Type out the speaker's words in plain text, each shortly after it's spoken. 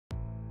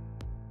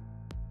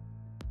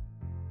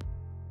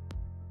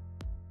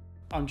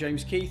I'm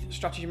James Keith,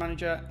 Strategy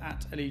Manager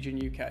at Allegion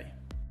UK.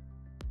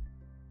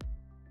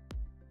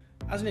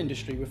 As an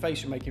industry, we're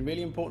faced with making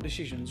really important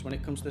decisions when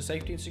it comes to the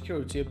safety and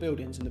security of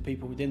buildings and the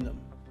people within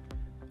them.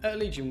 At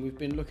Allegion, we've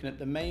been looking at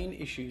the main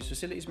issues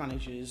facilities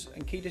managers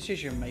and key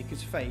decision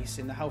makers face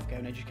in the healthcare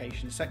and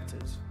education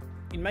sectors.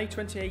 In May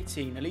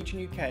 2018,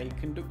 Allegion UK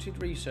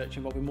conducted research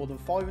involving more than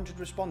 500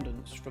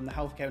 respondents from the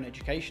healthcare and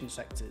education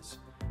sectors.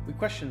 We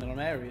questioned them on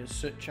areas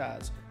such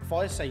as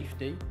fire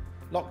safety,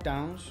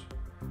 lockdowns,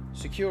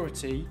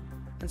 security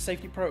and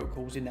safety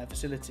protocols in their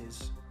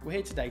facilities. We're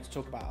here today to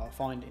talk about our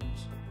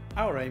findings.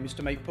 Our aim is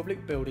to make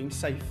public buildings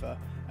safer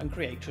and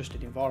create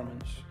trusted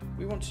environments.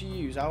 We want to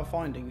use our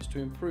findings to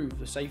improve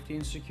the safety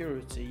and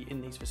security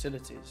in these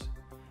facilities.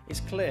 It's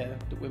clear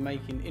that we're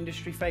making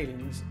industry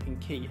failings in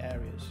key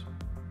areas.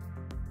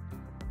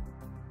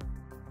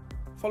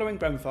 Following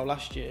Grenfell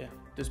last year,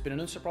 there's been an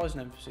unsurprising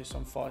emphasis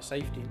on fire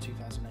safety in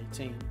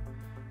 2018,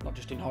 not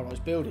just in high-rise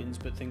buildings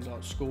but things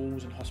like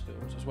schools and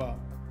hospitals as well.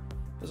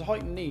 There's a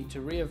heightened need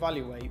to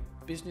re-evaluate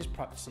business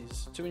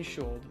practices to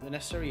ensure that the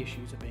necessary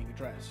issues are being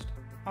addressed.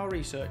 Our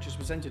research has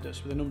presented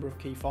us with a number of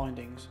key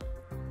findings.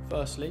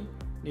 Firstly,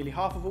 nearly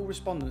half of all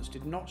respondents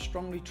did not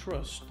strongly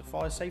trust the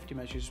fire safety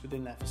measures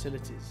within their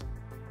facilities.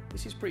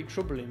 This is pretty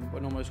troubling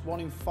when almost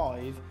 1 in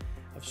 5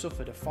 have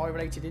suffered a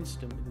fire-related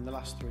incident within the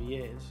last 3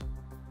 years.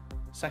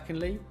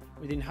 Secondly,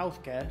 within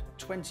healthcare,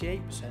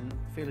 28%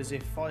 feel as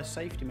if fire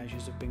safety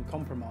measures have been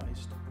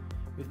compromised,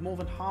 with more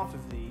than half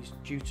of these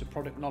due to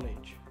product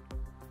knowledge.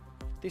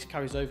 This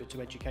carries over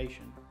to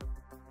education.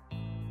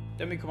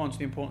 Then we come on to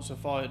the importance of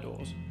fire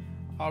doors.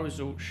 Our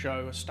results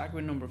show a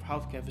staggering number of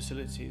healthcare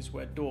facilities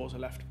where doors are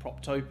left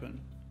propped open.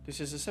 This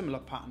is a similar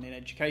pattern in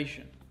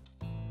education.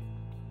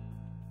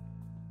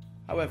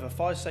 However,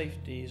 fire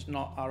safety is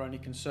not our only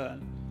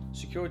concern.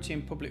 Security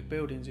in public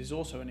buildings is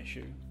also an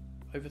issue.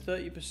 Over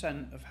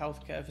 30% of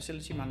healthcare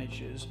facility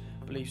managers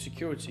believe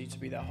security to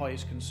be their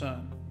highest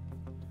concern.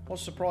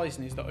 What's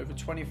surprising is that over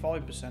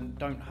 25%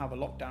 don't have a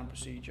lockdown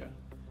procedure.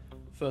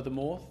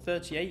 Furthermore,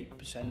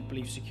 38%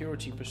 believe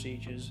security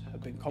procedures have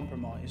been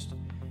compromised,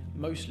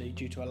 mostly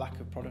due to a lack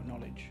of product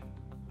knowledge.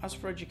 As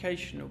for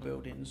educational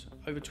buildings,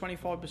 over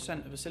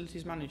 25% of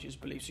facilities managers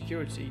believe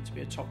security to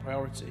be a top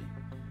priority.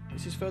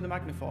 This is further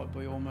magnified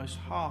by almost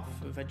half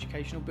of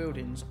educational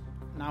buildings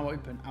now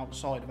open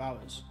outside of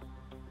hours.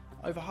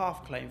 Over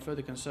half claim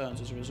further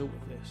concerns as a result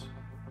of this.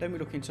 Then we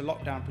look into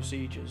lockdown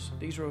procedures.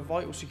 These are a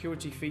vital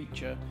security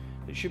feature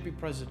that should be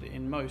present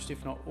in most,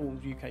 if not all,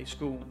 UK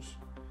schools.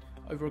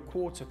 Over a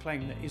quarter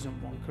claim there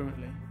isn't one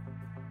currently.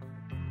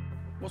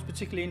 What's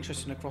particularly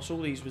interesting across all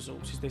these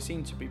results is they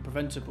seem to be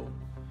preventable.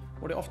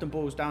 What it often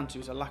boils down to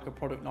is a lack of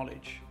product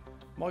knowledge.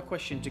 My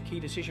question to key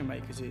decision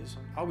makers is,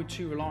 are we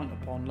too reliant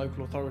upon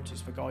local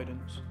authorities for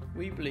guidance?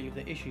 We believe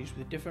that issues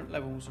with different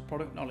levels of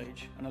product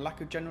knowledge and a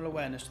lack of general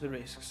awareness to the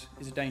risks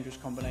is a dangerous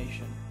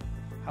combination.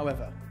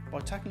 However, by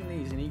tackling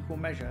these in equal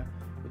measure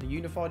with a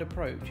unified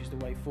approach is the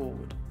way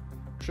forward.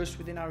 Trust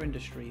within our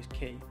industry is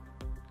key.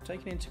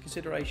 Taking into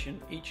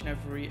consideration each and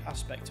every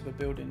aspect of a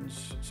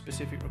building's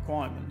specific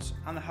requirements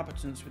and the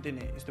habitants within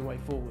it is the way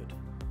forward.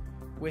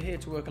 We're here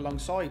to work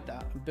alongside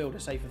that and build a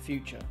safer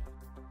future.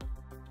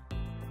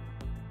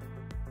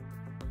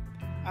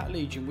 At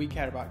Allegion, we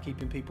care about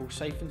keeping people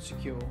safe and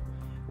secure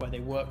where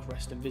they work,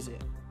 rest and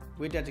visit.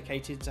 We're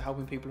dedicated to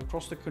helping people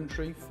across the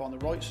country find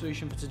the right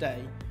solution for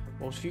today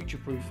whilst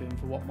future-proofing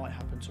for what might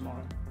happen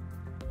tomorrow.